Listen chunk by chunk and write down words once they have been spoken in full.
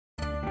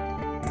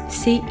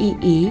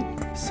CEE,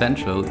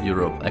 Central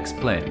Europe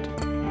Explained,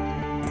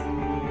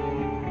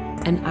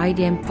 an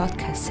IDM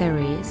podcast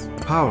series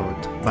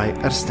powered by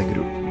Erste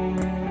Group.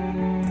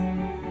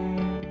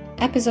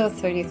 Episode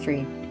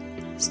 33: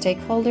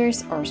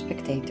 Stakeholders or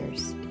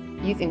Spectators?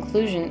 Youth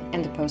Inclusion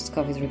and the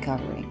Post-COVID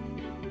Recovery.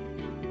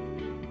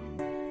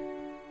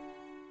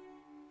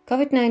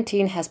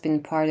 COVID-19 has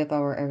been part of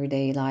our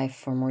everyday life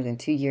for more than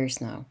 2 years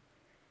now.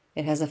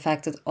 It has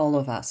affected all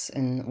of us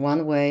in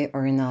one way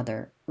or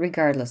another,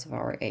 regardless of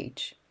our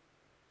age.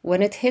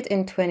 When it hit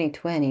in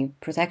 2020,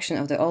 protection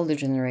of the older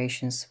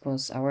generations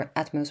was our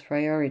utmost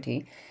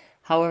priority.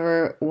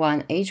 However,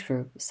 one age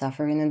group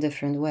suffered in a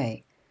different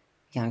way: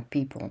 young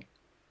people.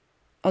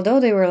 Although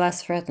they were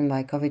less threatened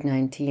by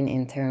COVID-19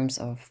 in terms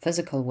of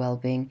physical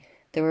well-being,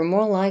 they were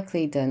more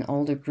likely than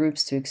older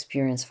groups to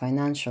experience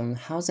financial and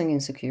housing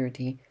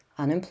insecurity,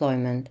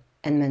 unemployment,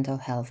 and mental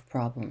health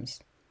problems.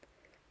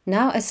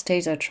 Now, as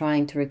states are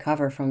trying to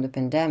recover from the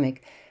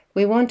pandemic,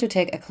 we want to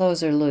take a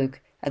closer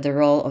look at the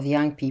role of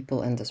young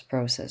people in this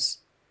process.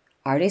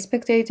 Are they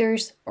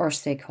spectators or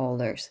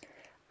stakeholders?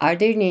 Are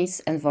their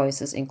needs and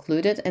voices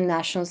included in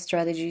national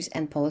strategies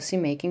and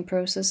policy-making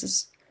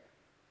processes?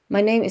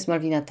 My name is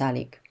Malvina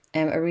Talik.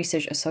 I'm a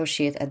research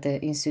associate at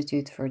the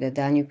Institute for the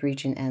Danube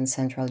Region and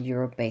Central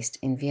Europe based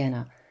in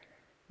Vienna.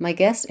 My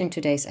guest in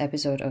today's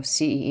episode of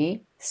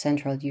CEE,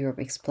 Central Europe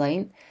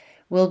Explained,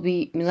 will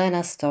be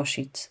Milena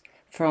Stosic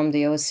from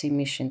the OSCE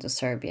mission to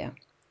Serbia.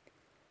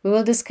 We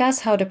will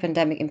discuss how the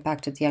pandemic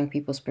impacted young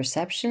people's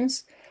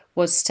perceptions,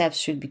 what steps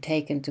should be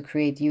taken to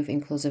create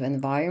youth-inclusive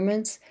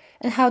environments,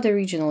 and how the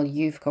regional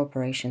youth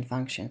cooperation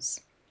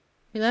functions.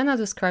 Milena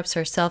describes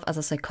herself as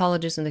a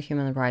psychologist in the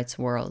human rights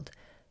world.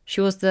 She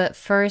was the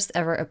first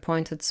ever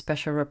appointed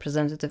special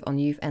representative on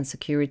youth and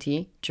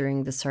security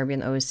during the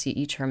Serbian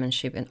OSCE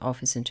chairmanship in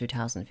office in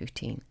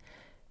 2015.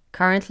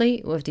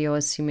 Currently, with the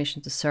OSCE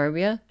mission to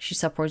Serbia, she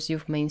supports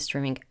youth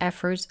mainstreaming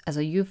efforts as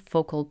a youth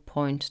focal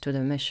point to the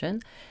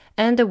mission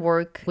and the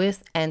work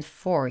with and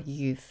for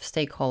youth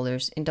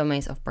stakeholders in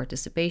domains of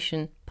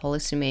participation,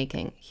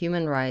 policymaking,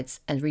 human rights,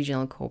 and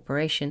regional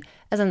cooperation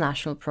as a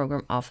national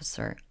program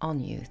officer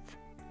on youth.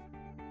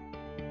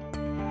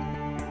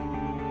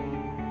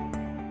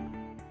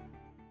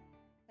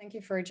 Thank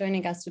you for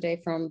joining us today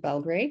from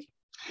Belgrade.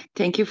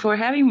 Thank you for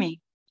having me.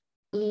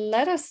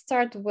 Let us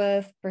start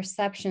with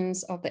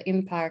perceptions of the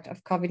impact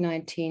of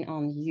COVID-19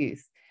 on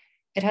youth.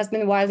 It has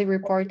been widely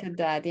reported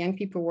that young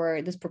people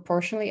were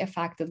disproportionately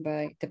affected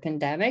by the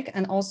pandemic,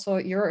 and also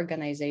your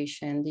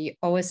organization, the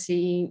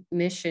OSCE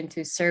mission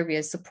to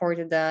Serbia,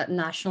 supported the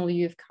National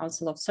Youth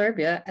Council of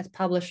Serbia at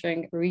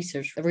publishing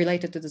research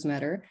related to this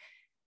matter.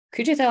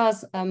 Could you tell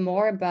us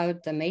more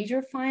about the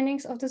major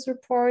findings of this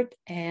report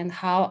and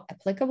how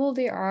applicable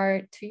they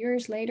are 2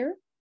 years later?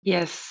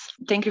 Yes,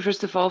 thank you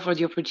first of all for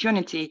the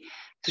opportunity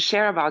to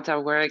share about our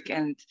work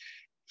and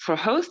for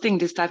hosting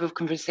this type of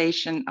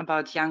conversation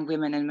about young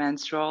women and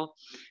men's role,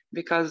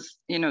 because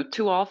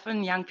too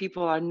often young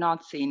people are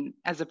not seen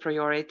as a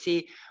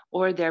priority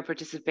or their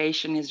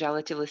participation is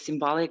relatively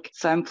symbolic.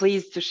 So I'm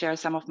pleased to share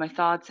some of my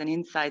thoughts and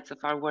insights of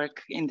our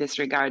work in this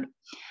regard.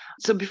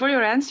 So before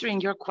you're answering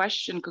your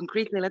question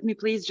concretely, let me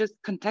please just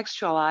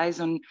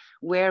contextualize on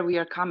where we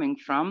are coming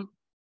from.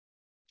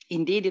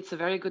 Indeed, it's a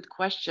very good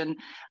question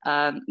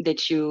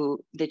that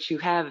you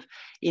have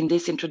in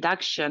this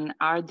introduction.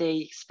 Are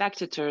they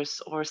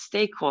spectators or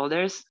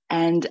stakeholders?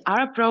 And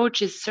our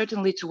approach is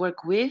certainly to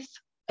work with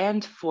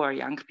and for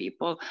young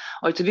people,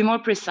 or to be more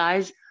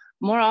precise,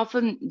 more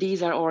often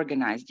these are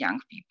organized young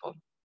people.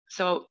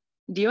 So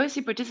the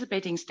OSCE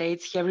participating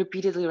states have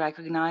repeatedly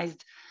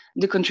recognized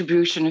the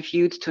contribution of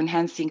youth to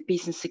enhancing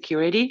peace and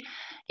security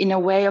in a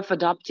way of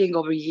adopting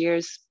over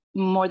years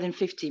more than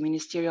 50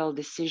 ministerial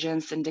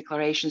decisions and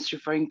declarations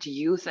referring to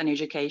youth and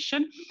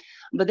education.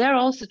 But there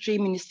are also 3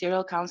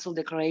 ministerial council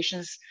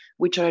declarations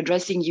which are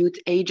addressing youth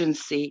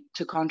agency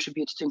to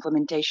contribute to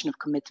implementation of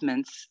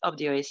commitments of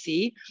the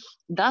OSCE.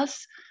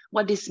 Thus,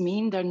 what this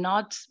means, they're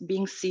not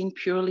being seen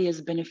purely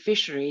as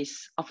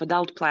beneficiaries of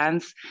adult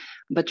plans,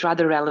 but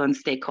rather relevant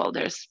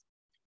stakeholders.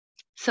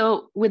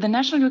 So with the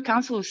National Youth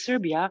Council of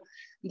Serbia,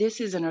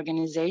 this is an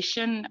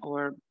organization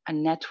or a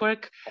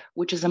network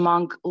which is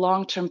among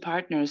long-term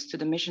partners to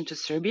the mission to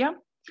Serbia.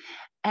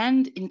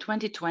 And in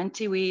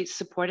 2020, we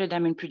supported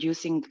them in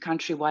producing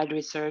country-wide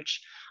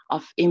research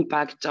of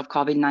impact of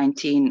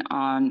COVID-19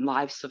 on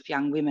lives of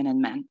young women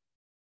and men.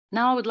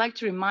 Now, I would like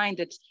to remind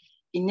that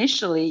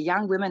initially,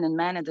 young women and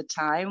men at the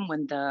time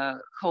when the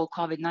whole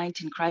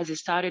COVID-19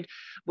 crisis started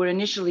were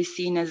initially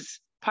seen as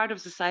part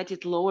of society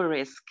at lower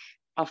risk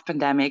of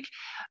pandemic.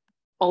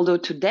 Although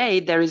today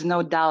there is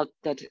no doubt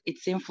that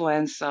its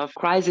influence of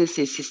crisis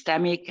is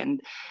systemic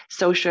and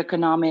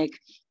socioeconomic,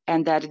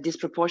 and that it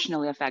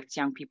disproportionately affects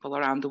young people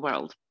around the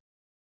world.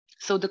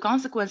 So the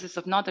consequences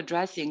of not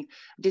addressing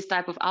this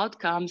type of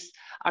outcomes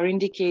are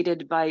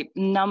indicated by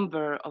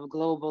number of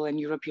global and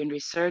European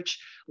research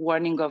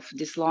warning of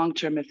this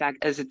long-term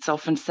effect, as it's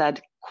often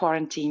said,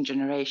 quarantine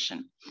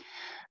generation.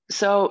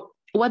 So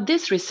What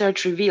this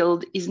research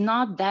revealed is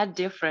not that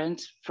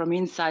different from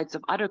insights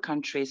of other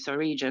countries or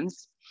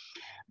regions.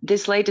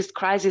 This latest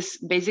crisis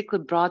basically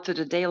brought to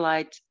the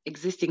daylight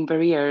existing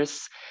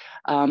barriers,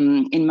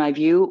 in my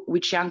view,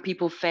 which young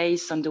people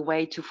face on the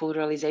way to full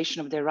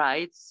realization of their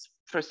rights.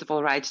 First of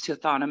all, rights to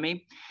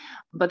autonomy,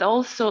 but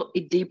also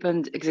it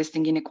deepened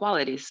existing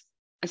inequalities,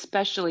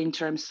 especially in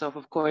terms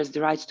of course, the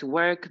rights to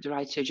work, the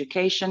right to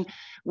education,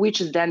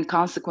 which is then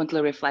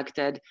consequently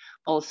reflected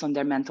also on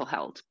their mental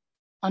health.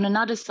 On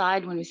another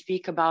side, when we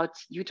speak about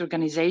youth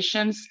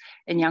organizations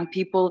and young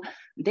people,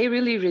 they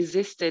really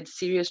resisted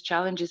serious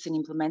challenges in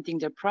implementing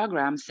their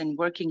programs and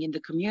working in the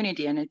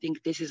community. And I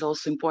think this is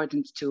also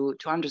important to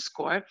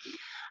underscore.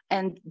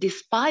 And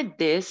despite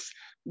this,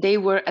 they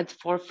were at the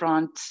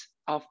forefront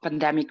of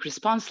pandemic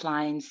response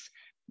lines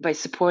by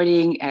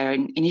supporting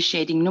and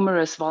initiating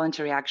numerous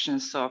voluntary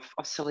actions of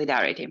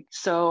solidarity.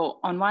 So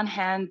on one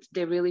hand,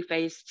 they really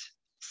faced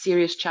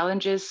serious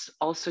challenges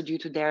also due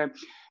to their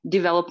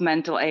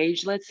developmental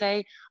age, let's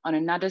say. On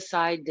another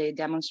side, they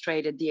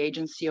demonstrated the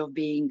agency of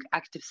being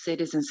active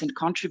citizens and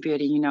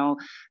contributing,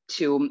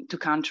 to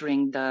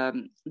countering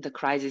the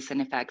crisis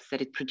and effects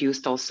that it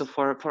produced also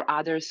for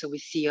others. So we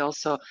see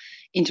also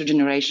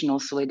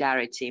intergenerational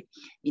solidarity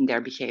in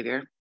their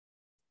behavior.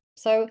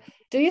 So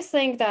do you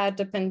think that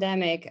the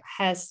pandemic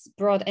has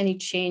brought any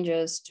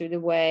changes to the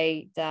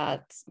way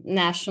that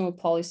national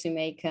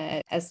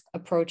policymakers is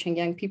approaching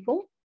young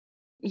people?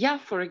 Yeah,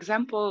 for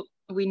example,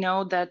 we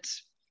know that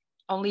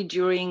only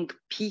during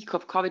peak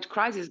of COVID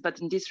crisis, but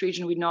in this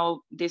region, we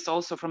know this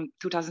also from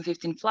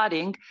 2015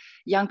 flooding,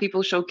 young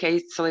people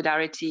showcased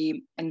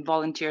solidarity and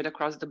volunteered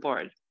across the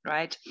board,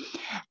 right?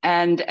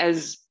 And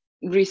as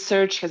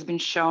research has been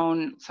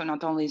shown, so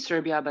not only in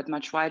Serbia, but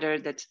much wider,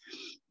 that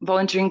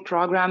volunteering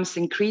programs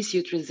increase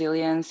youth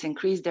resilience,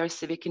 increase their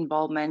civic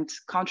involvement,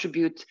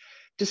 contribute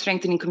to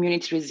strengthening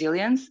community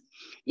resilience.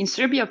 In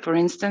Serbia, for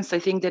instance, I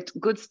think that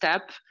good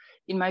step,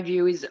 in my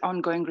view, is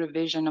ongoing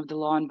revision of the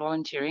law on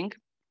volunteering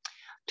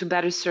to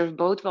better serve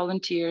both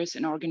volunteers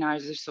and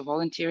organizers of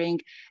volunteering,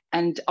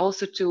 and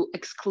also to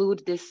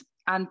exclude this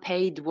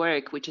unpaid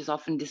work, which is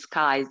often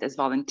disguised as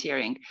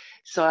volunteering.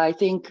 So I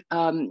think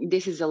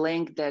this is a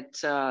link that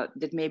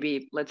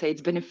maybe, let's say,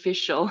 it's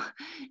beneficial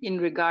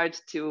in regard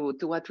to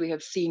what we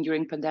have seen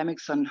during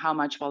pandemics on how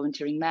much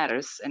volunteering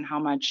matters and how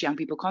much young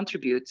people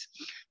contribute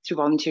to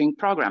volunteering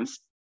programs.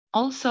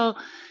 Also,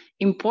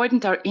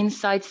 important are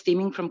insights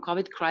stemming from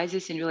COVID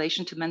crisis in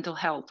relation to mental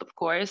health, of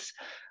course,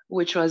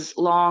 which was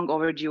long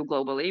overdue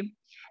globally.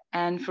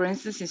 And for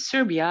instance, in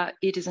Serbia,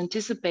 it is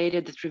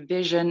anticipated that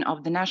revision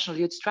of the National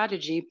Youth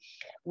Strategy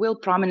will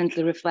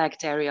prominently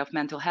reflect the area of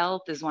mental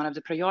health as one of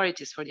the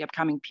priorities for the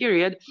upcoming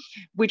period,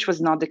 which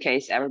was not the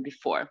case ever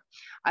before.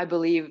 I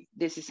believe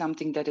this is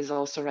something that is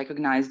also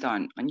recognized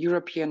on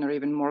European or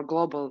even more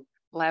global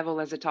level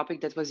as a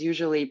topic that was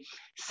usually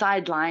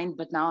sidelined,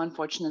 but now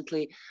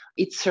unfortunately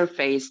it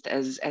surfaced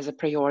as a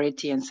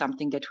priority and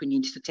something that we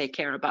need to take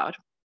care about.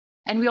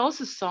 And we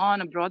also saw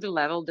on a broader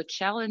level the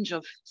challenge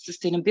of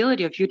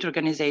sustainability of youth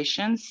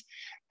organizations,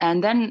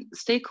 and then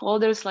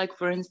stakeholders like,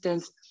 for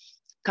instance,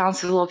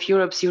 Council of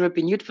Europe's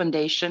European Youth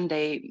Foundation,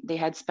 they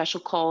had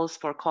special calls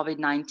for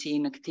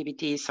COVID-19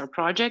 activities or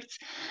projects.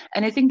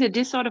 And I think that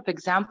this sort of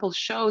example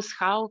shows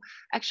how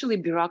actually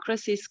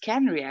bureaucracies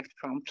can react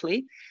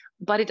promptly,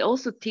 but it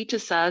also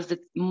teaches us that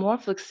more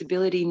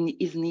flexibility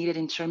is needed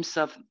in terms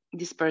of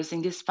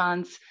dispersing these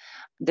funds,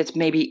 that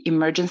maybe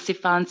emergency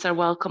funds are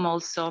welcome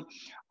also,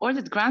 or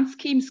that grant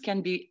schemes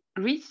can be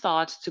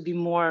rethought to be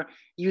more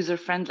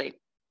user-friendly.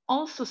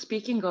 Also,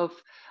 speaking of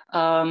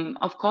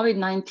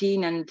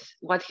COVID-19 and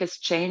what has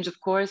changed, of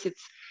course,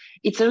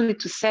 it's early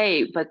to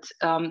say, but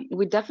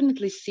we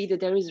definitely see that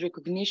there is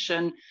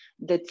recognition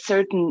that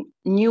certain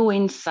new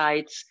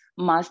insights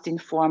must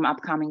inform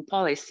upcoming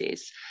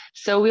policies.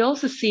 So we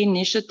also see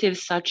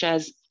initiatives such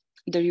as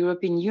the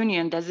European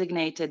Union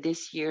designated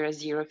this year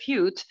as Year of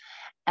Youth,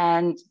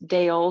 and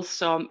they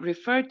also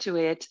refer to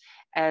it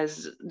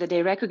as that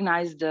they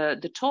recognize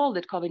the toll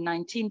that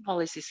COVID-19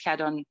 policies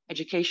had on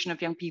education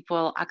of young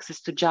people,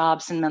 access to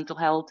jobs and mental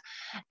health,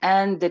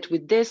 and that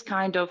with this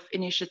kind of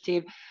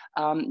initiative,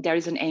 there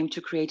is an aim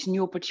to create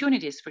new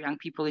opportunities for young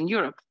people in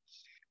Europe.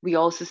 We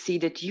also see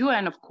that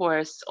UN, of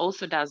course,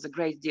 also does a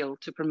great deal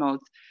to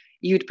promote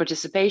youth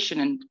participation.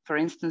 And for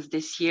instance,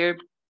 this year,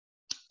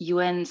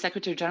 UN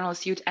Secretary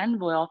General's Youth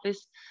Envoy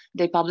Office,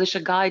 they publish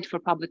a guide for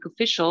public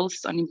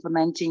officials on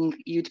implementing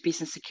youth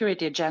peace and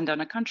security agenda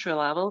on a country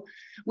level,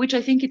 which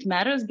I think it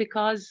matters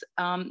because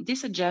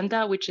this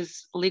agenda, which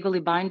is legally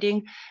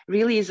binding,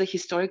 really is a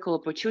historical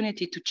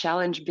opportunity to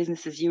challenge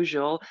business as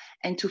usual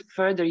and to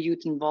further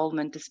youth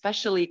involvement,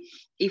 especially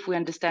if we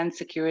understand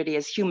security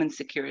as human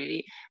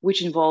security,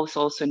 which involves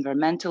also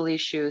environmental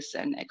issues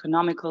and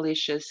economical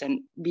issues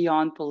and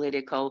beyond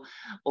political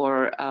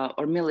or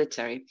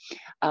military.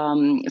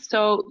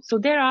 So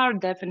there are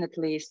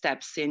definitely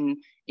steps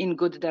in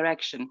good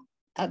direction.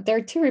 There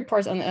are two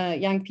reports on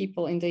young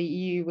people in the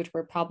EU which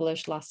were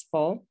published last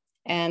fall,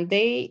 and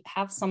they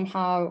have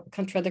somehow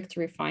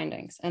contradictory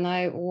findings. And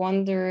I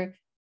wonder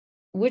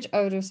which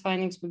of those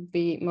findings would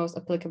be most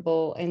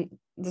applicable in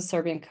the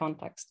Serbian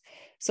context.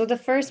 So the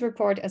first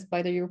report is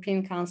by the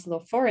European Council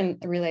of Foreign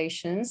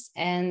Relations,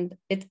 and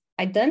it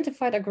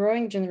identified a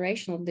growing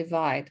generational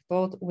divide,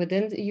 both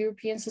within the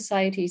European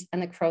societies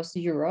and across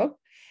Europe,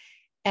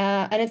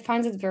 and it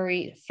finds it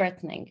very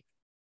threatening.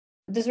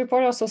 This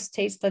report also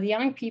states that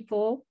young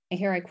people, and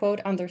here I quote,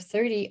 under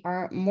 30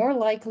 are more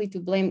likely to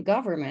blame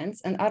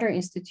governments and other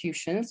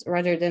institutions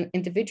rather than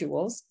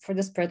individuals for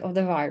the spread of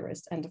the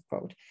virus, end of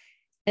quote.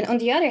 And on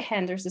the other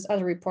hand, there's this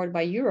other report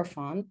by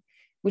Eurofund,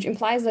 which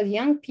implies that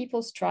young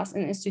people's trust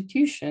in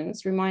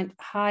institutions remained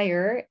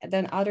higher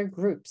than other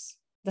groups,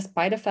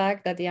 despite the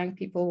fact that the young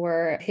people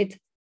were hit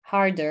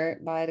harder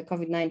by the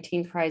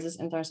COVID-19 crisis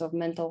in terms of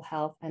mental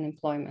health and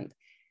employment.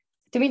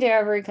 To me, they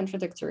are very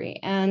contradictory.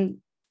 And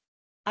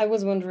I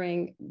was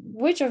wondering,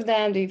 which of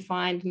them do you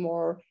find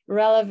more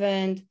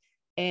relevant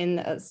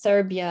in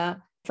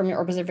Serbia from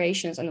your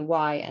observations, and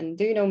why? And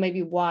do you know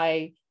maybe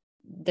why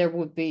there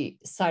would be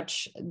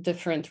such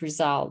different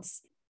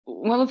results?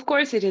 Well, of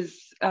course, it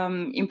is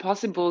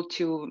impossible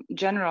to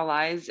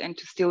generalize and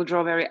to still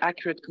draw very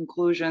accurate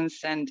conclusions.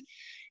 And,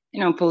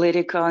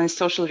 political and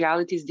social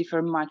realities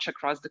differ much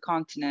across the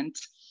continent.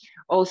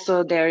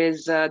 Also, there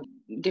is a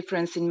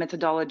difference in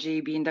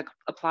methodology being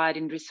applied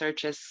in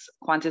research as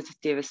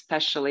quantitative,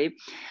 especially.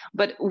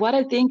 But what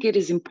I think it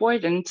is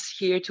important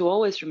here to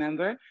always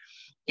remember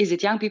is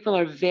that young people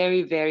are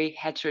very, very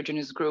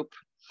heterogeneous group.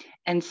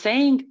 And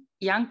saying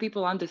young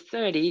people under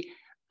 30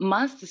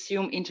 must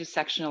assume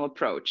intersectional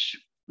approach.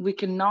 We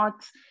cannot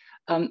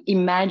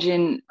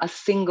imagine a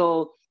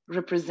single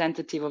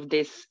representative of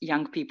these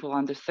young people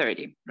under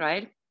 30,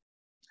 right?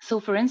 So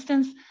for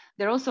instance,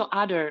 there are also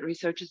other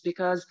researchers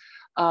because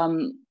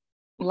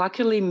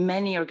luckily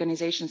many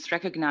organizations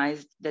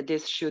recognized that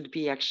this should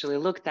be actually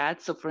looked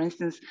at. So for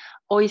instance,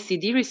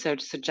 OECD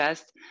research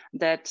suggests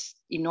that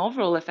in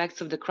overall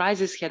effects of the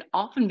crisis had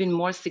often been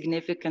more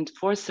significant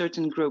for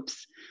certain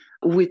groups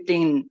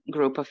within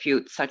group of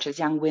youth, such as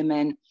young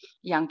women,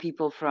 young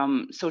people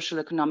from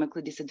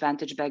socioeconomically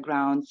disadvantaged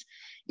backgrounds,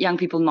 young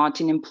people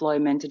not in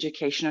employment,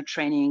 education, or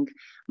training,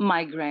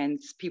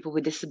 migrants, people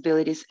with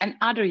disabilities, and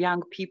other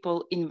young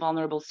people in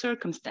vulnerable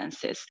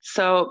circumstances.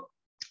 So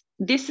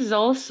this is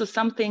also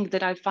something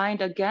that I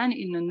find again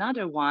in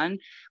another one,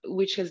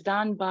 which is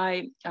done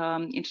by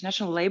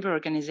International Labour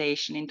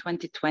Organization in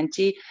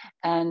 2020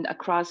 and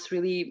across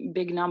really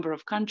big number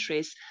of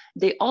countries.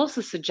 They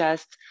also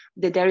suggest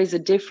that there is a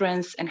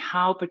difference in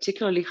how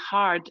particularly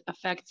hard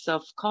effects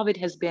of COVID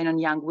has been on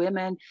young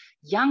women,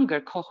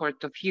 younger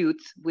cohort of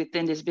youth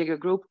within this bigger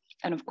group,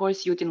 and of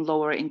course, youth in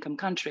lower income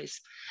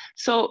countries.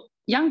 So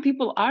young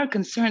people are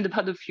concerned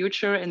about the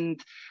future and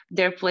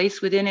their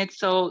place within it.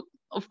 So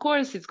of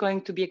course, it's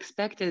going to be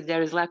expected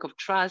there is lack of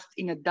trust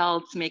in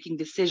adults making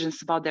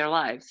decisions about their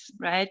lives,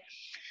 right?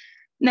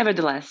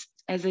 Nevertheless,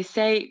 as I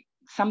say,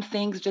 some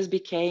things just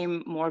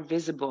became more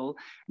visible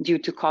due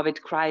to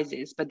COVID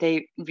crisis, but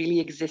they really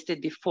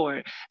existed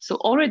before. So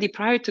already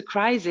prior to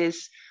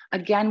crisis,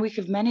 again, we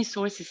have many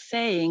sources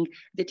saying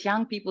that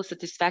young people's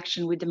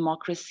satisfaction with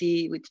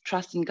democracy, with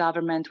trust in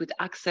government, with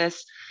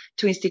access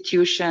to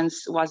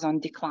institutions was on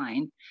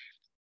decline.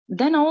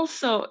 Then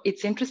also,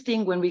 it's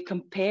interesting when we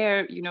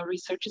compare,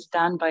 research is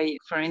done by,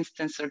 for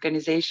instance,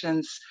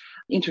 organizations,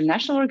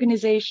 international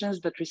organizations,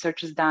 but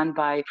research is done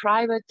by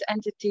private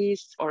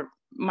entities or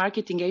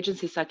marketing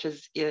agencies such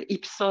as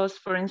Ipsos,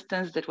 for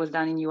instance, that was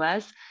done in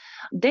US.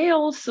 They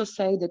also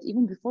say that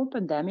even before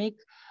pandemic,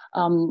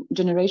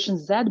 Generation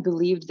Z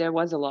believed there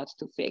was a lot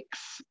to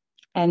fix.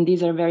 And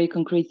these are very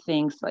concrete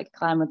things like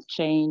climate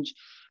change,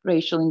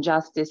 racial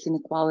injustice,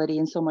 inequality,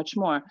 and so much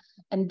more.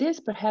 And this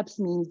perhaps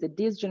means that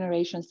these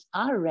generations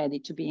are ready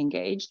to be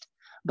engaged,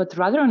 but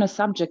rather on a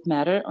subject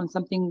matter, on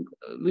something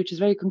which is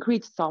very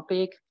concrete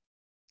topic,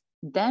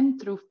 than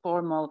through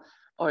formal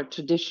or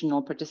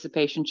traditional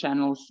participation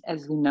channels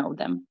as we know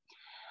them.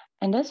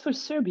 And as for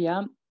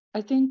Serbia,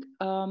 I think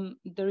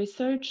the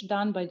research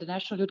done by the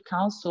National Youth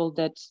Council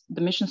that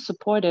the mission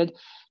supported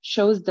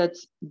shows that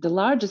the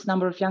largest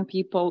number of young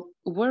people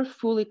were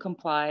fully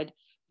complied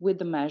with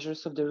the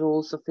measures of the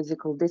rules of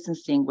physical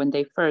distancing when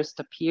they first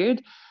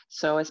appeared.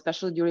 So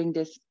especially during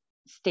this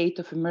state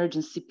of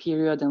emergency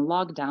period and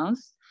lockdowns,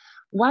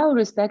 while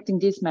respecting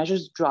these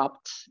measures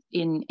dropped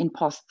in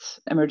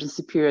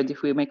post-emergency period,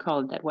 if we may call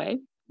it that way.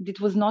 It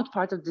was not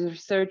part of the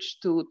research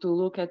to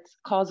look at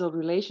causal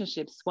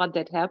relationships, what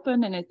that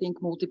happened, and I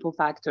think multiple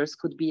factors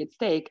could be at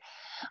stake.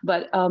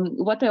 But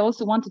what I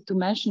also wanted to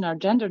mention are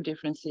gender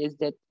differences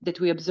that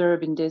we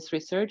observe in this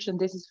research, and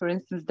this is, for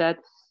instance, that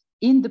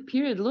in the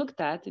period looked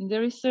at in the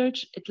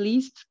research, at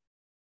least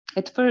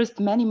at first,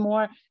 many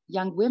more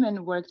young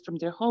women worked from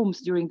their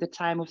homes during the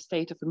time of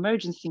state of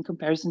emergency in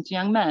comparison to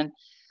young men.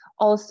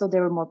 Also, they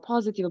were more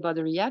positive about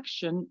the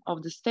reaction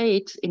of the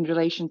state in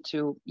relation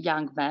to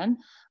young men,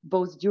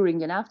 both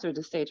during and after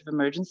the state of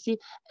emergency,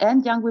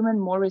 and young women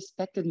more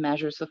respected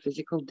measures of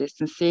physical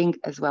distancing,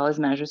 as well as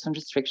measures on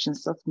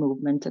restrictions of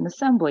movement and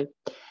assembly.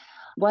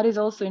 What is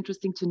also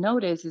interesting to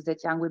notice is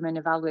that young women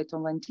evaluate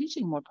online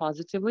teaching more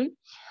positively,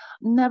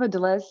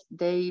 Nevertheless,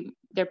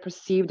 their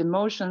perceived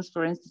emotions,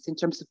 for instance, in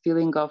terms of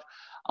feeling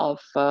of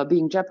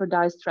being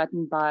jeopardized,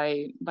 threatened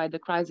by the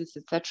crisis,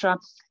 etc.,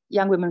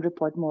 young women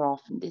report more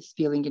often this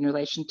feeling in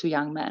relation to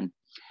young men.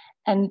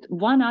 And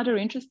one other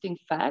interesting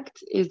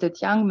fact is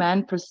that young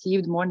men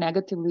perceived more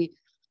negatively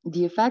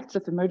the effects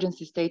of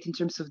emergency state in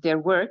terms of their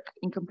work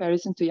in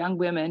comparison to young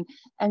women.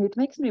 And it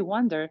makes me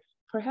wonder,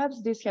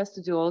 perhaps this has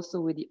to do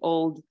also with the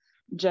old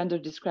gender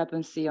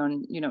discrepancy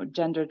on,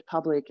 gendered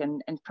public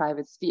and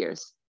private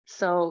spheres.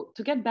 So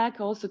to get back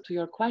also to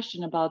your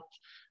question about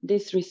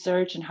this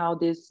research and how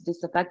this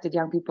affected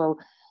young people,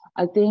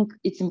 I think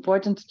it's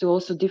important to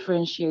also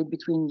differentiate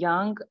between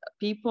young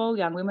people,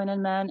 young women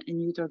and men,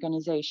 and youth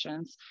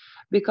organizations,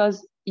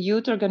 because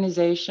youth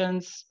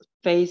organizations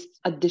faced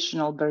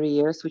additional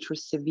barriers which were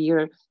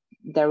severe.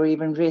 There were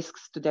even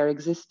risks to their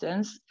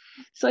existence.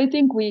 So I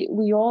think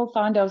we all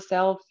found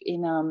ourselves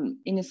in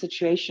a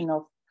situation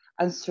of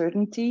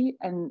uncertainty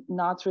and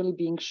not really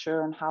being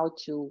sure on how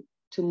to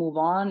move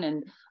on,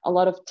 and a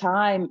lot of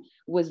time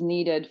was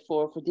needed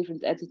for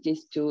different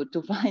entities to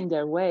find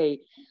their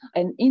way.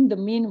 And in the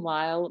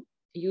meanwhile,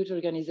 youth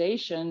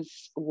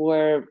organizations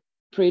were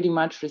pretty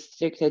much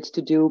restricted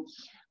to do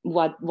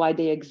why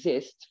they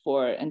exist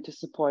for, and to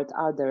support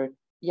other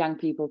young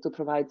people, to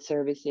provide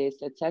services,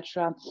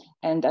 etc.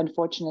 And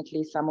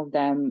unfortunately, some of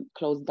them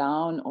closed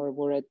down or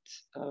were at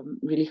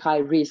really high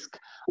risk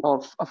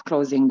of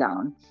closing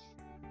down.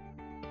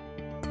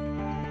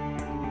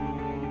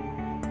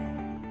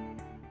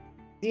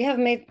 You have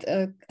made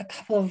a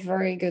couple of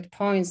very good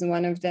points, and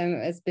one of them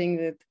is being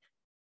that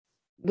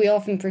we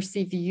often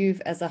perceive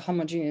youth as a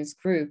homogeneous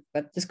group,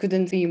 but this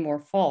couldn't be more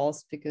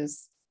false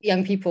because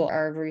young people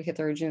are very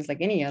heterogeneous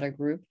like any other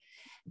group.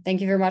 Thank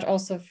you very much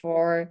also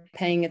for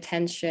paying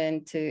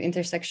attention to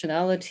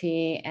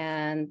intersectionality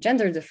and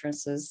gender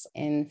differences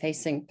in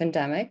facing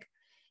pandemic.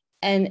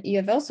 And you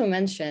have also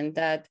mentioned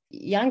that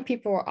young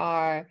people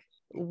are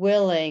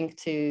willing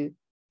to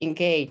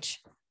engage.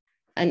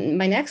 And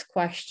my next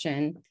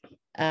question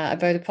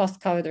about the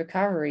post-COVID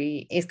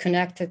recovery is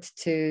connected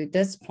to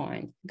this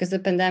point, because the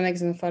pandemic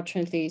is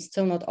unfortunately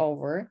still not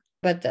over,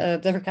 but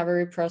the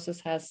recovery process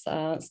has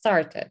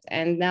started.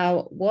 And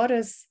now, what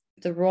is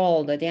the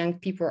role that young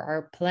people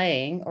are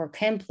playing or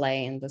can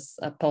play in this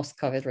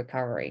post-COVID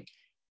recovery?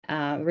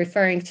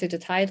 Referring to the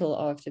title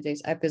of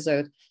today's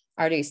episode,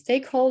 are they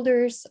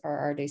stakeholders or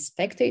are they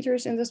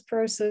spectators in this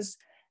process?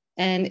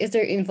 And is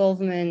their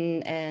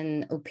involvement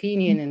and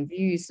opinion and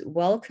views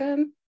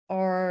welcome,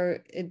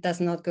 or it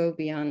does not go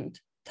beyond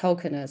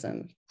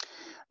tokenism?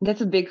 That's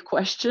a big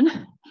question.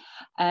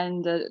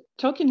 And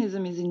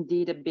tokenism is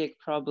indeed a big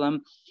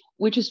problem,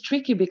 which is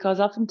tricky because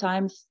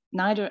oftentimes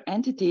neither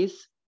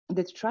entities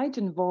that try to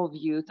involve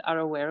youth are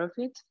aware of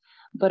it,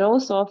 but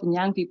also often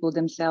young people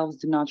themselves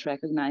do not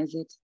recognize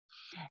it.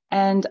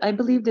 And I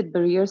believe that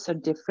barriers are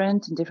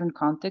different in different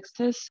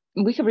contexts.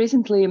 We have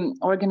recently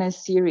organized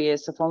a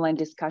series of online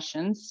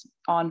discussions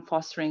on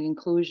fostering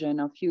inclusion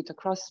of youth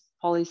across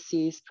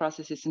policies,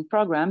 processes, and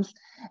programs.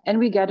 And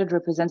we gathered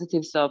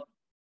representatives of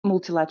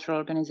multilateral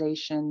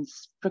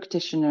organizations,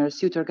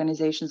 practitioners, youth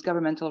organizations,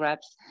 governmental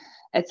reps,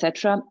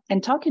 etc.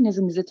 And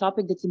tokenism is a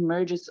topic that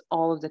emerges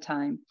all of the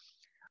time.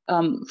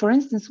 For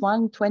instance,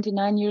 one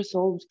 29 years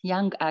old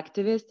young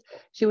activist,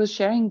 she was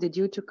sharing that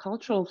due to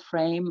cultural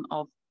frame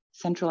of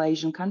Central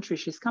Asian country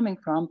she's coming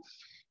from,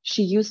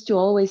 she used to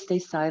always stay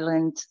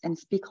silent and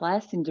speak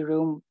less in the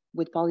room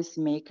with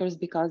policymakers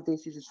because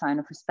this is a sign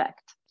of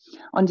respect.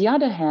 On the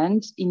other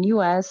hand, in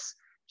US,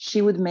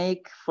 she would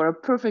make for a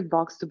perfect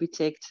box to be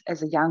ticked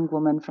as a young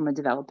woman from a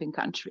developing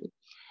country.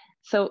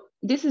 So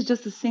this is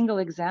just a single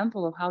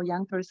example of how a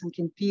young person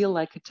can feel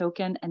like a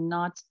token and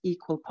not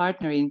equal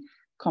partner in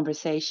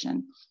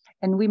conversation.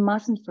 And we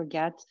mustn't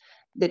forget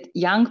that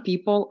young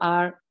people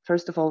are,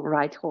 first of all,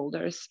 right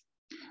holders,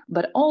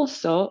 but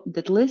also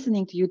that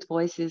listening to youth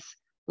voices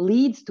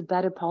leads to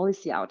better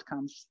policy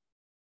outcomes.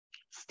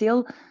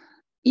 Still,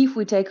 if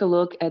we take a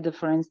look at the,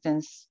 for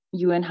instance,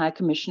 UN High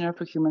Commissioner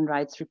for Human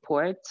Rights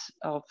report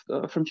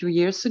from 2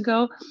 years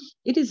ago,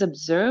 it is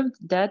observed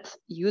that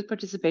youth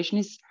participation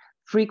is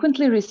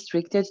frequently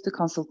restricted to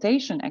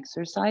consultation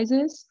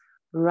exercises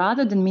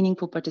rather than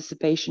meaningful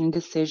participation in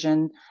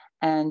decision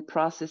and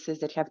processes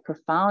that have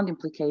profound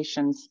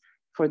implications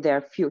for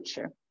their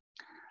future.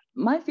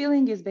 My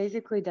feeling is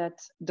basically that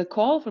the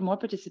call for more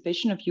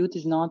participation of youth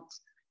is not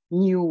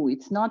new.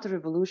 It's not a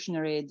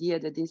revolutionary idea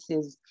that this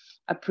is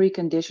a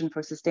precondition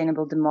for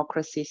sustainable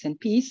democracies and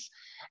peace,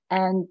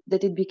 and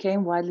that it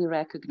became widely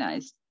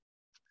recognized.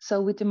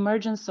 So with the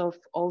emergence of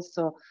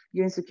also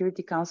UN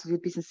Security Council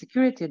Youth Peace and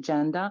Security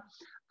agenda,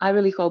 I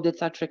really hope that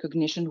such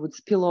recognition would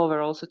spill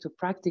over also to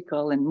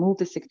practical and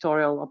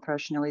multi-sectorial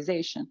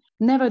operationalization.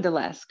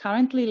 Nevertheless,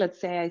 currently,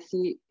 let's say I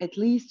see at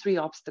least 3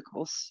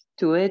 obstacles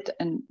to it.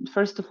 And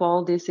first of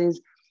all, this is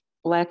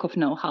lack of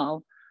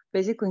know-how.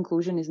 Basic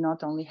inclusion is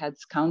not only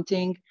heads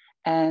counting,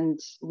 and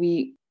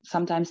we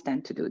sometimes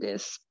tend to do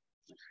this.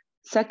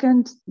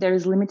 Second, there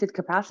is limited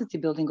capacity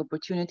building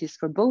opportunities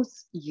for both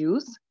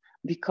youth,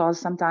 because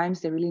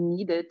sometimes they really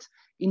need it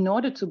in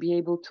order to be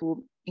able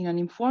to, in an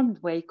informed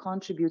way,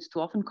 contribute to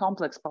often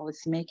complex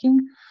policymaking.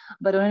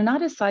 But on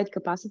another side,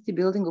 capacity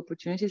building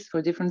opportunities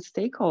for different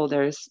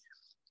stakeholders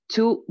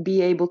to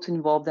be able to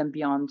involve them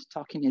beyond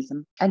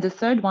tokenism. And the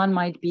third one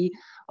might be,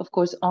 of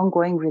course,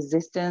 ongoing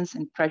resistance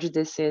and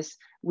prejudices,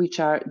 which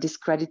are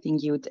discrediting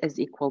youth as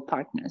equal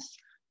partners.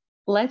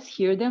 Let's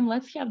hear them,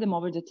 let's have them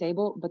over the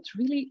table, but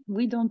really,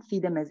 we don't see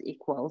them as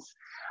equals.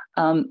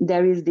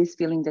 There is this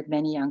feeling that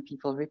many young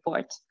people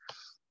report.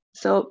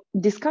 So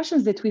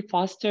discussions that we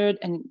fostered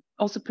and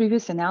also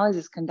previous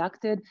analysis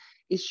conducted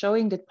is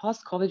showing that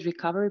post-COVID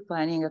recovery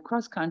planning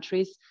across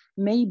countries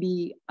may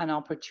be an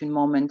opportune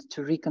moment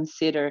to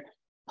reconsider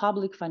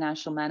public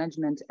financial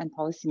management and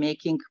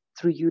policymaking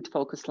through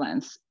youth-focused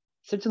lens.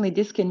 Certainly,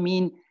 this can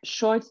mean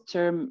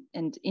short-term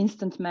and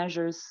instant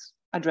measures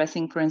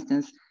addressing, for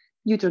instance,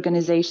 youth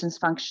organizations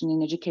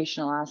functioning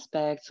educational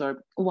aspects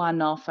or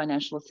one-off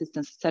financial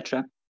assistance,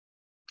 etc.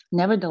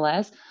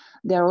 Nevertheless,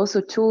 there are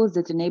also tools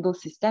that enable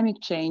systemic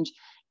change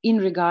in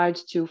regard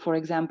to, for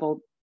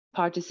example,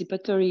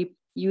 participatory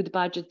youth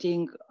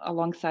budgeting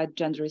alongside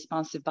gender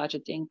responsive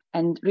budgeting.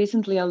 And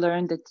recently I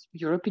learned that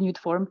European Youth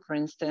Forum, for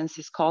instance,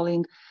 is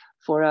calling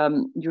for a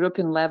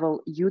European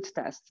level youth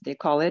test, they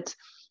call it,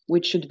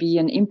 which should be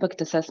an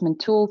impact assessment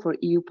tool for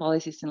EU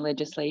policies and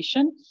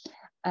legislation.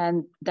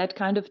 And that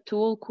kind of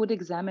tool could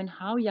examine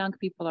how young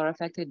people are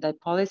affected by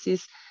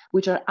policies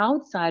which are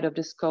outside of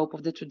the scope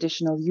of the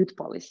traditional youth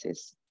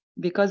policies.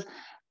 Because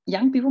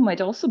young people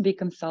might also be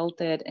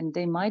consulted and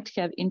they might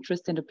have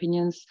interest and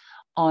opinions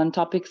on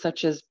topics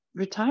such as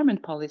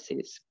retirement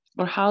policies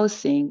or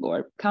housing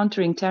or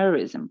countering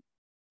terrorism.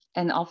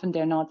 And often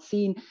they're not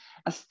seen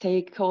as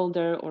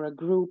stakeholder or a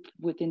group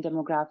within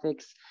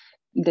demographics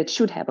that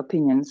should have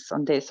opinions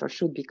on this or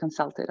should be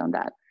consulted on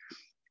that.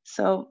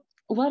 So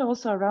what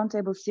also our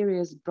roundtable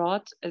series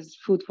brought as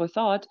food for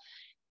thought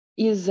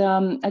is,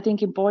 I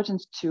think,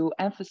 important to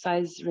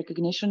emphasize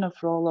recognition of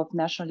role of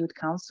national youth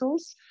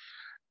councils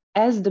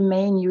as the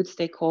main youth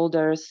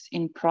stakeholders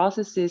in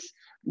processes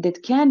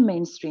that can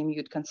mainstream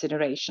youth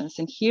considerations.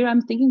 And here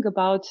I'm thinking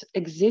about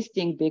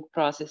existing big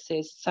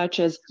processes such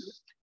as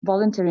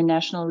voluntary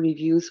national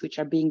reviews, which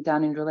are being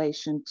done in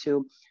relation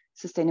to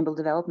sustainable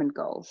development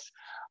goals,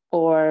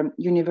 or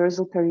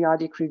universal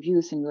periodic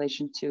reviews in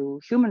relation to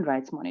human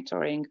rights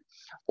monitoring,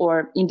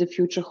 or in the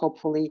future,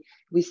 hopefully,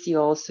 we see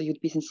also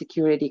youth peace and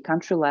security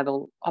country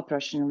level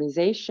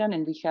operationalization.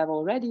 And we have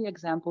already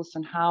examples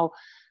on how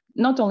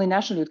not only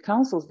national youth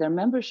councils, their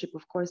membership,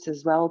 of course,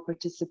 as well,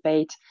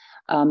 participate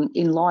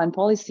in law and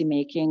policy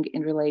making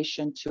in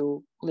relation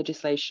to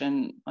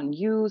legislation on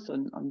youth,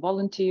 on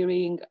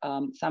volunteering,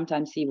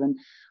 sometimes even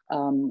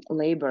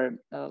labor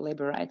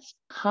rights.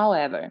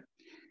 However,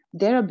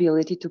 their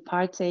ability to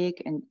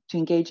partake and to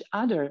engage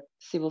other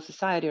civil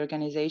society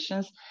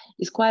organizations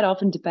is quite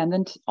often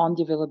dependent on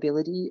the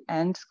availability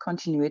and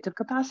continuity of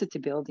capacity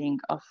building,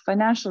 of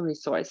financial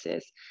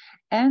resources,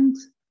 and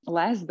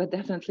last but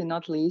definitely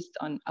not least,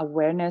 on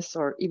awareness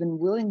or even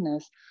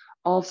willingness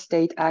of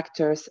state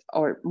actors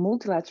or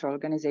multilateral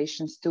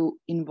organizations to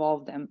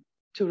involve them,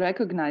 to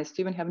recognize,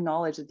 to even have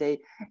knowledge that they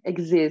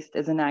exist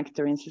as an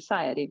actor in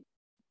society.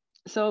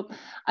 So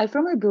I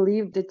firmly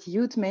believe that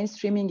youth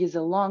mainstreaming is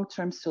a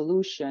long-term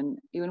solution,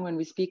 even when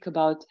we speak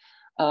about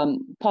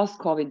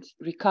post-COVID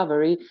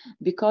recovery,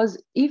 because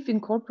if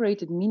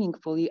incorporated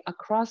meaningfully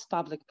across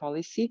public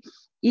policy,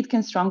 it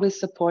can strongly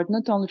support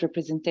not only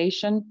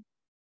representation,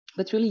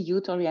 but really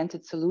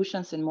youth-oriented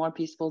solutions in more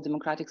peaceful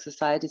democratic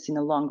societies in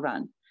the long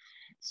run.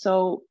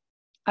 So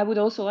I would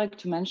also like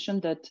to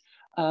mention that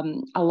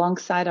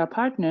alongside our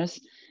partners,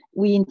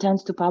 we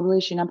intend to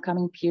publish in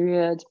upcoming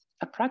period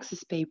a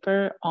praxis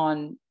paper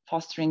on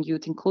fostering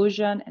youth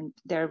inclusion, and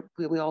there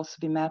we will also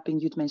be mapping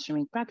youth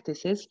mainstreaming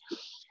practices.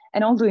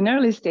 And although in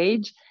early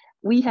stage,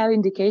 we have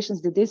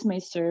indications that this may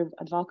serve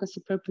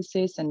advocacy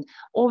purposes and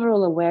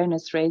overall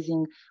awareness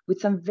raising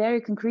with some very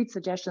concrete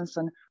suggestions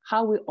on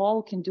how we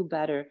all can do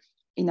better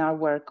in our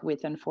work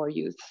with and for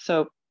youth.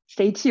 So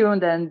stay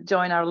tuned and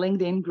join our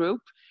LinkedIn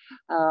group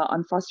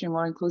on fostering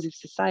more inclusive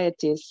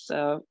societies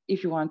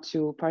if you want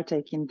to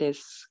partake in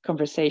this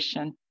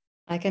conversation.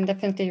 I can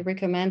definitely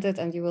recommend it,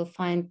 and you will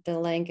find the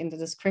link in the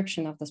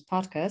description of this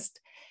podcast.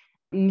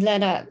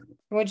 Milena,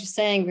 what you're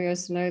saying, we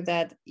also know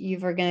that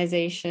youth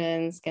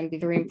organizations can be a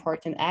very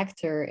important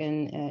actor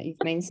in youth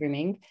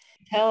mainstreaming.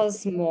 Tell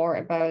us more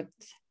about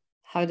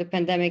how the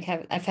pandemic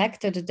have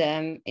affected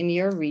them in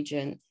your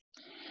region.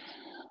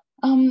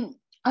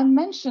 I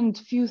mentioned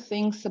a few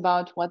things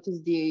about what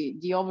is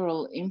the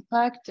overall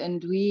impact,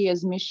 and we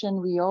as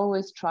Mission, we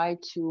always try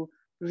to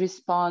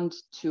respond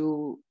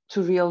to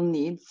real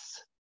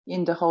needs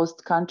in the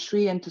host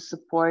country and to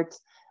support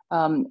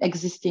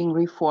existing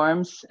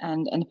reforms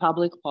and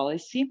public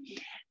policy.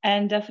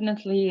 And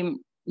definitely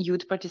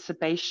youth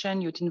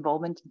participation, youth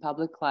involvement in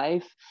public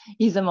life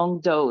is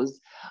among those.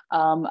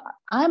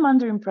 I'm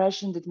under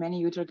impression that many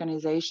youth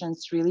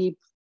organizations really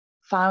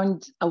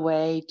found a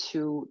way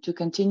to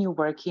continue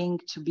working,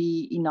 to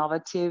be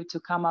innovative, to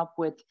come up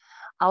with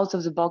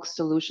out-of-the-box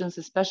solutions,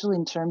 especially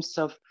in terms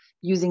of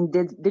using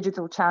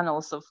digital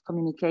channels of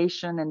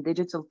communication and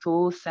digital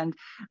tools. And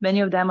many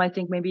of them, I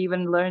think, maybe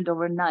even learned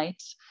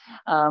overnight,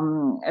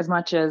 as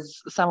much as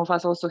some of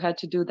us also had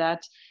to do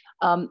that,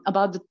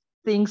 about the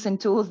things and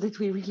tools that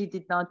we really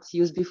did not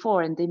use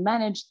before. And they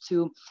managed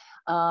to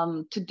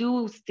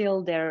do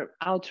still their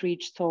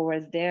outreach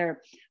towards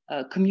their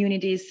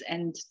communities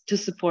and to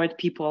support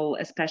people,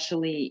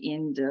 especially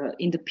in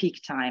the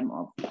peak time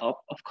of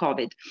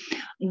COVID.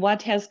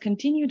 What has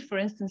continued, for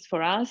instance,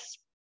 for us,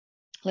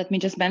 let me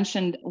just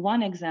mention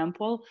one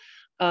example.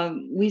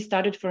 We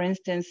started, for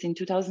instance, in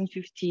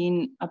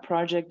 2015, a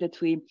project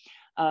that we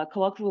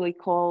colloquially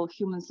call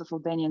Humans of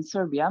Albania and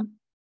Serbia.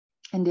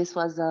 And this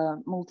was a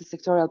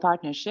multi-sectoral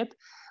partnership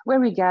where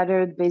we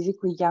gathered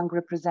basically young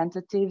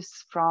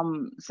representatives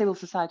from civil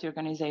society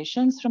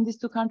organizations from these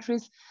two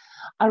countries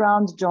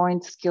around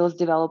joint skills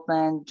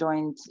development,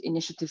 joint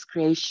initiatives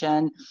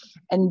creation,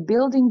 and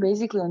building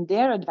basically on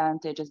their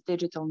advantage as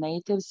digital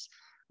natives,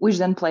 which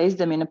then placed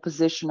them in a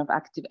position of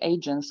active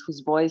agents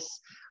whose voice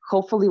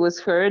hopefully was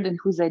heard and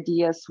whose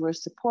ideas were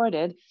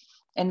supported.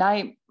 And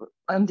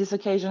on this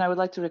occasion, I would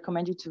like to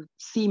recommend you to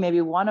see maybe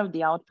one of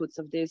the outputs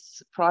of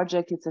this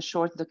project. It's a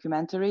short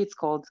documentary. It's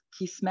called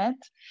Kismet.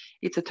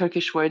 It's a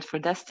Turkish word for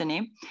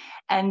destiny.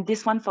 And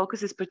this one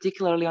focuses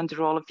particularly on the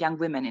role of young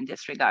women in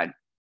this regard.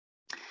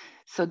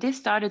 So this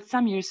started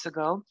some years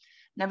ago.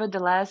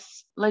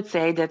 Nevertheless, let's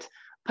say that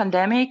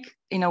pandemic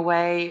in a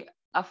way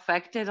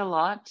affected a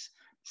lot.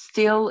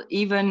 Still,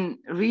 even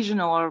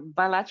regional or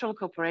bilateral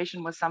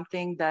cooperation was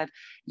something that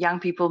young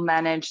people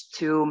managed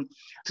to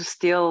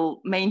still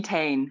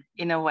maintain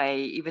in a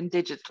way, even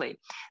digitally.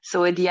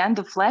 So at the end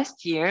of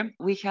last year,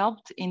 we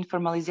helped in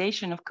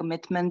formalization of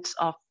commitment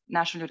of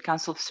National Youth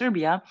Council of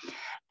Serbia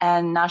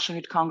and National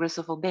Youth Congress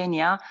of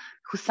Albania,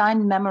 who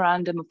signed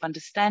memorandum of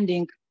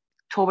understanding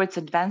towards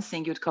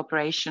advancing youth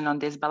cooperation on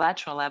this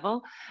bilateral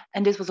level.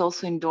 And this was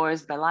also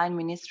endorsed by line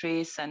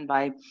ministries and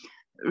by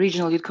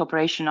Regional Youth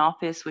Cooperation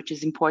Office, which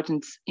is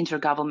important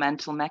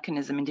intergovernmental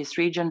mechanism in this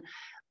region,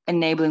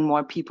 enabling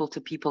more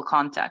people-to-people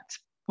contact.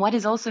 What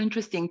is also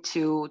interesting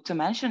to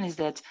mention is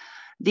that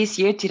this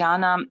year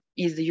Tirana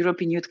is the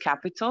European Youth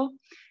Capital,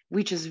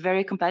 which is a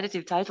very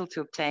competitive title to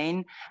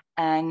obtain,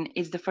 and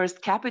it's the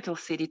first capital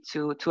city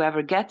to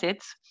ever get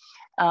it.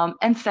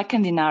 And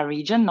second in our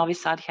region, Novi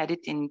Sad had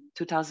it in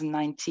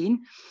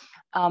 2019.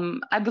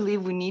 I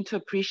believe we need to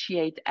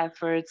appreciate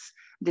efforts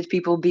that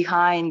people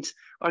behind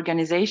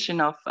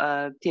organization of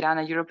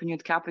Tirana European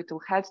Youth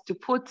Capital had to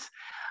put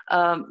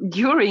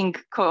during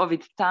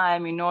COVID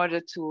time in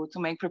order to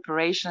make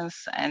preparations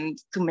and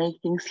to make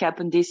things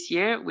happen this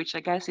year, which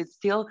I guess is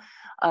still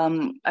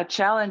a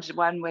challenge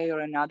one way or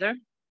another.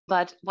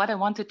 But what I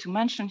wanted to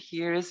mention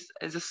here is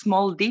a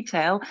small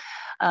detail.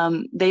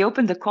 They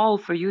opened the call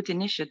for youth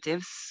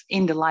initiatives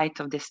in the light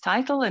of this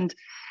title, and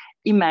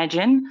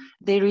imagine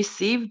they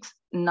received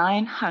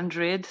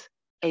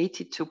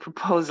 982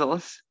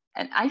 proposals.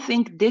 And I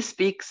think this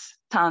speaks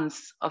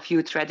tons of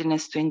youth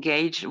readiness to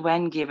engage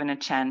when given a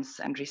chance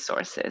and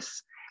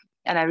resources.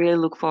 And I really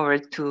look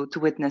forward to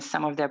witness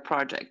some of their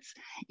projects.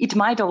 It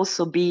might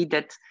also be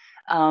that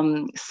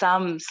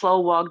some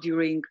slow walk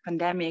during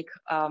pandemic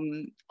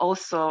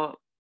also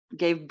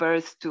gave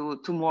birth to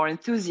more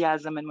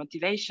enthusiasm and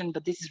motivation,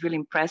 but this is really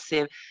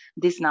impressive,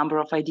 this number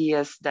of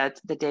ideas that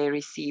they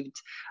received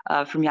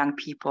from young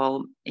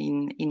people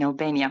in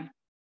Albania.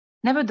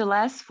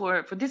 Nevertheless,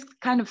 for this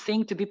kind of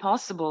thing to be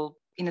possible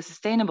in a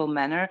sustainable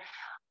manner,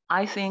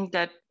 I think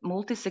that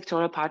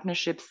multi-sectoral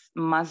partnerships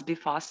must be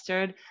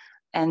fostered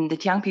and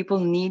that young people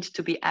need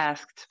to be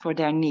asked for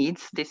their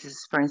needs. This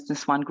is, for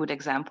instance, one good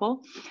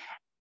example.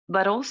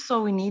 But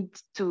also we need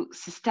to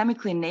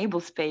systemically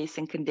enable space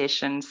and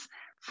conditions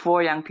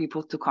for young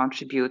people to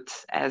contribute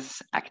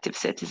as active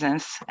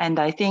citizens. And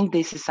I think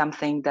this is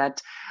something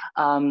that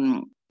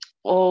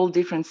all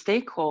different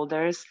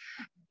stakeholders,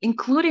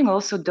 including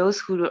also those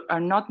who are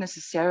not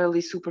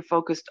necessarily super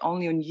focused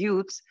only on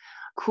youth,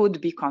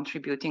 could be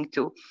contributing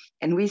to.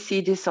 And we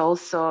see this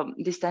also,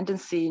 this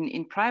tendency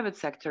in private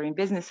sector, in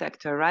business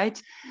sector,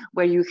 right?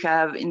 Where you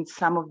have in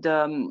some of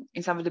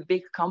the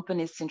big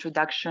companies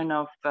introduction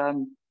of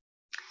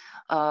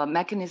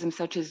mechanisms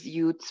such as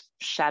youth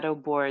shadow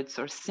boards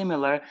or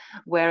similar,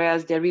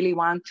 whereas they really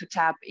want to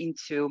tap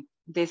into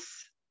this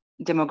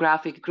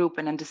demographic group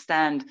and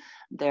understand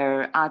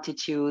their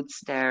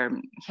attitudes, their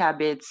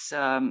habits,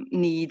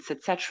 needs,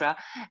 etc.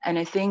 And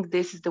I think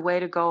this is the way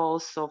to go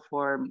also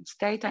for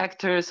state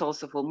actors,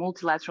 also for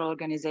multilateral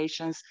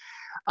organizations.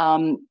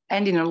 And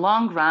in the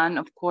long run,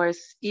 of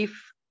course, if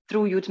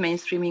through youth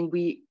mainstreaming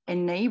we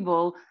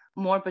enable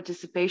more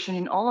participation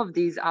in all of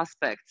these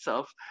aspects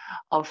of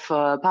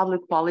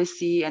public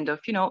policy and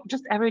of,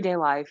 just everyday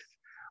life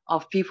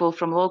of people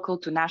from local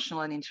to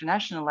national and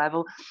international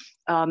level,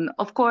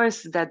 of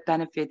course, that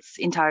benefits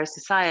entire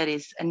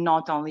societies and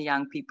not only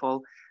young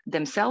people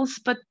themselves,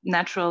 but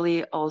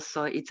naturally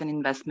also it's an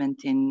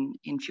investment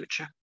in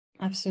future.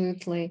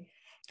 Absolutely.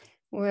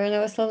 We're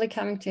now slowly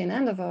coming to an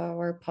end of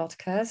our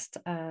podcast,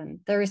 and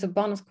there is a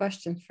bonus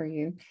question for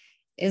you.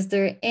 is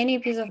there any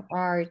piece of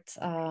art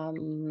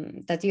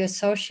that you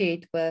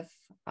associate with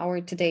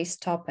our today's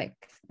topic?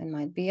 It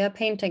might be a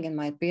painting, it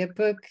might be a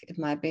book, it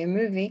might be a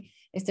movie.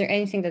 Is there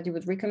anything that you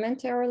would recommend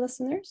to our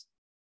listeners?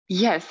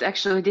 Yes,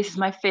 actually, this is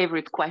my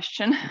favorite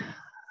question.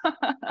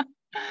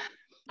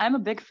 I'm a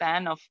big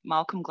fan of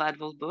Malcolm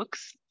Gladwell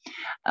books.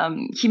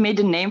 He made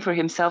a name for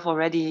himself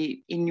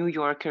already in New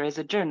Yorker as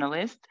a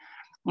journalist.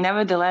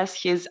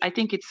 Nevertheless, I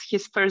think it's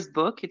his first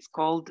book. It's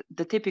called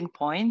The Tipping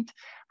Point: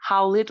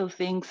 How Little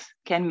Things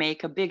Can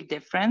Make a Big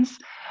Difference,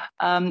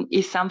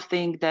 is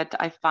something that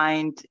I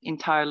find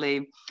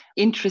entirely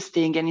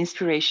interesting and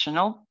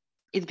inspirational.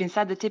 It's been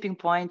said the tipping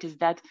point is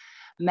that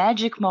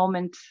magic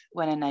moment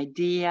when an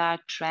idea,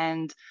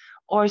 trend,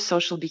 or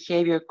social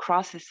behavior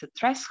crosses a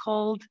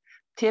threshold,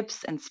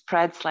 tips, and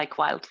spreads like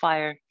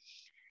wildfire.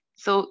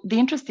 So the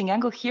interesting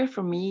angle here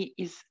for me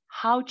is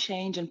how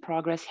change and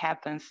progress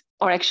happens,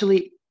 or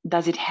actually,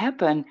 does it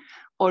happen,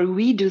 or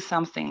we do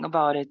something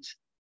about it?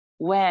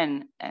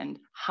 When and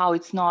how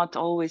it's not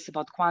always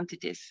about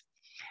quantities.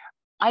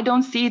 I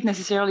don't see it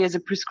necessarily as a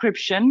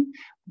prescription,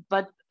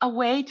 but a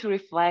way to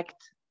reflect,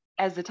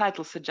 as the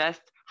title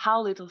suggests,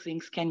 how little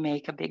things can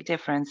make a big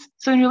difference.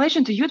 So in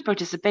relation to youth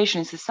participation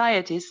in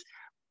societies,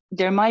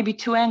 there might be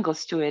two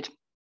angles to it.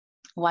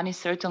 One is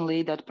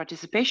certainly that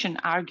participation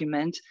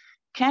argument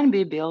can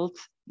be built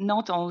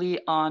not only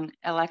on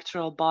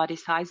electoral body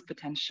size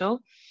potential,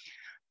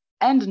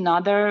 and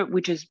another,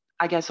 which is,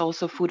 I guess,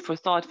 also food for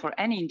thought for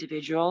any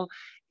individual,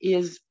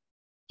 is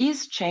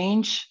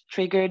change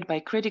triggered by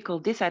critical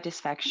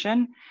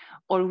dissatisfaction,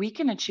 or we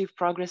can achieve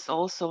progress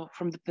also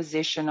from the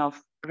position of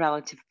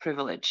relative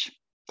privilege?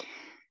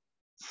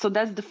 So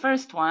that's the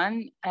first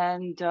one.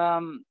 And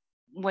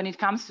when it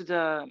comes to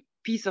the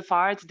piece of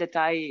art that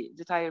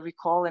I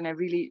recall and I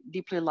really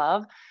deeply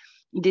love,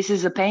 this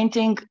is a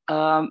painting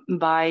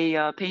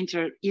by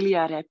painter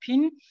Ilya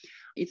Repin.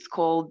 It's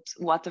called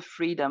What a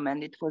Freedom,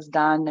 and it was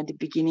done at the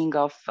beginning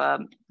of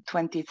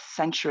 20th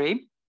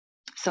century.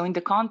 So in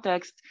the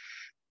context,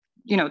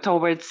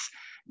 towards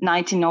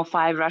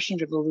 1905 Russian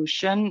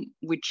Revolution,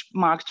 which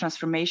marked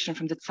transformation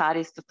from the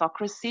Tsarist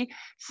autocracy,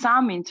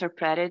 some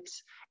interpret it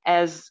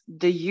as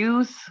the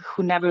youth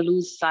who never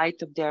lose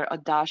sight of their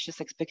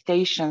audacious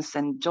expectations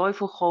and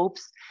joyful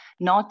hopes,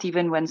 not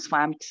even when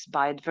swamped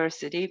by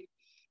adversity.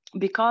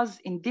 Because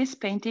in this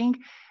painting,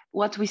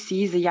 what we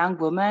see is a young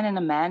woman and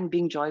a man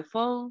being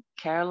joyful,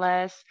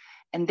 careless,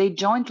 and they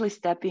jointly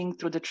stepping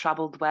through the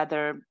troubled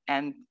weather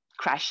and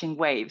crashing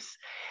waves.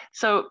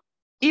 So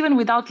even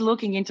without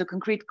looking into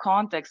concrete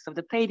context of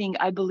the painting,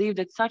 I believe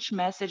that such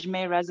message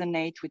may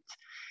resonate with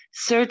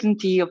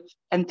certainty of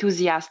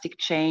enthusiastic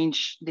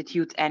change that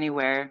youth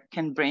anywhere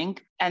can bring.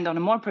 And on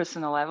a more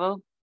personal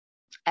level,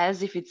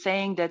 as if it's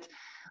saying that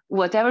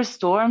whatever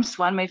storms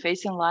one may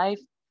face in life,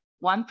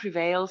 one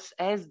prevails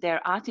as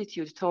their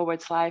attitude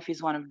towards life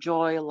is one of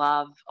joy,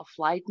 love, of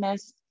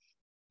lightness.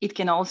 It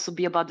can also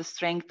be about the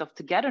strength of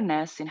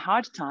togetherness in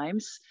hard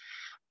times,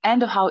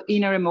 and of how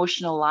inner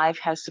emotional life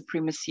has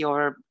supremacy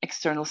over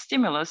external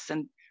stimulus.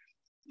 And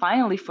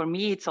finally, for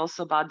me, it's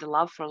also about the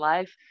love for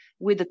life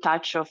with a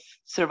touch of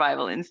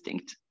survival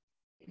instinct.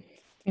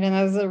 And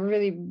that was a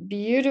really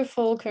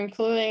beautiful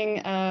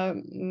concluding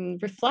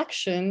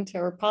reflection to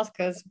our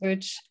podcast,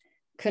 which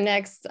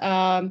connects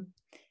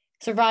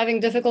surviving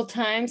difficult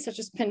times such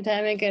as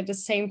pandemic, at the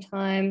same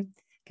time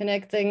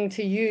connecting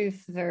to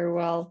youth very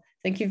well.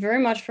 Thank you very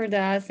much for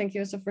that. Thank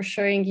you also for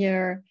sharing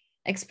your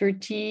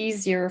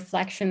expertise, your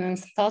reflection and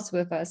thoughts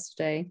with us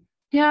today.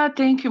 Yeah,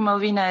 thank you,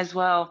 Malvina, as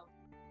well.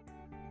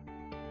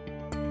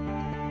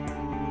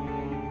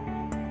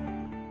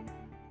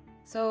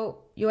 So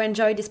you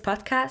enjoyed this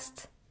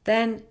podcast?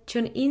 Then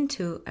tune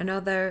into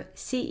another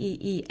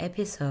CEE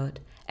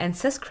episode and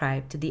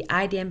subscribe to the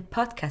IDM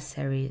podcast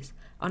series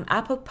on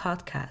Apple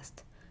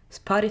Podcast,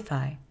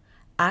 Spotify,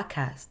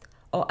 Acast,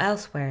 or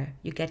elsewhere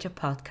you get your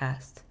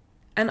podcast.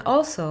 And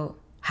also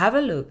have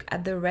a look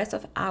at the rest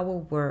of our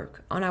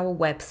work on our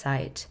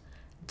website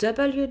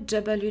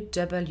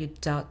www.idm.at.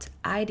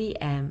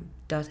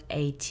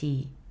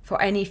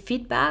 For any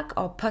feedback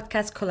or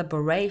podcast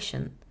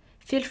collaboration,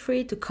 feel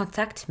free to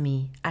contact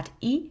me at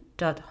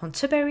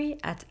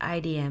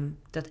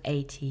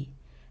e.hunterberry@idm.at.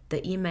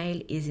 The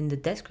email is in the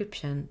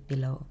description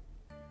below.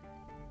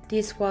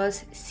 This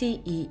was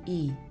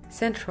CEE,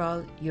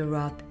 Central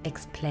Europe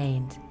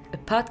Explained, a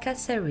podcast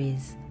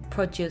series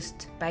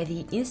produced by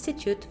the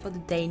Institute for the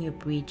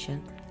Danube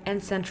Region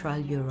and Central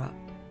Europe,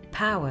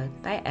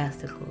 powered by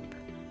Erste Group,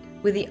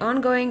 with the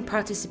ongoing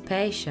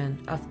participation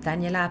of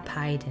Daniela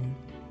Paiden,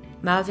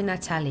 Malvina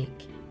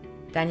Talik,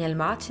 Daniel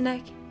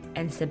Martinek,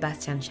 and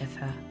Sebastian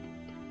Schäfer.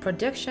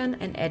 Production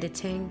and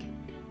editing,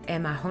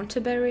 Emma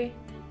Hunterberry.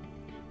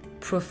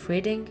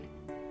 Proofreading,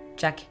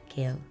 Jack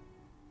Gill.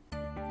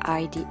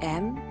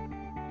 IDM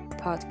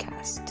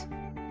Podcast.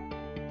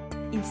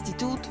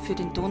 Institut für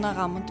den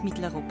Donauraum und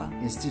Mitteleuropa.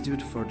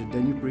 Institute for the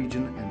Danube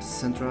Region and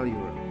Central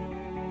Europe.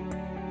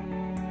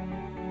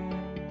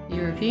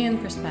 European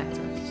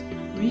Perspectives.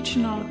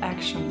 Regional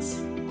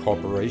Actions.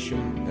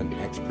 cooperation and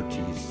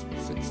expertise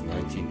since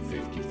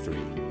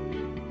 1953.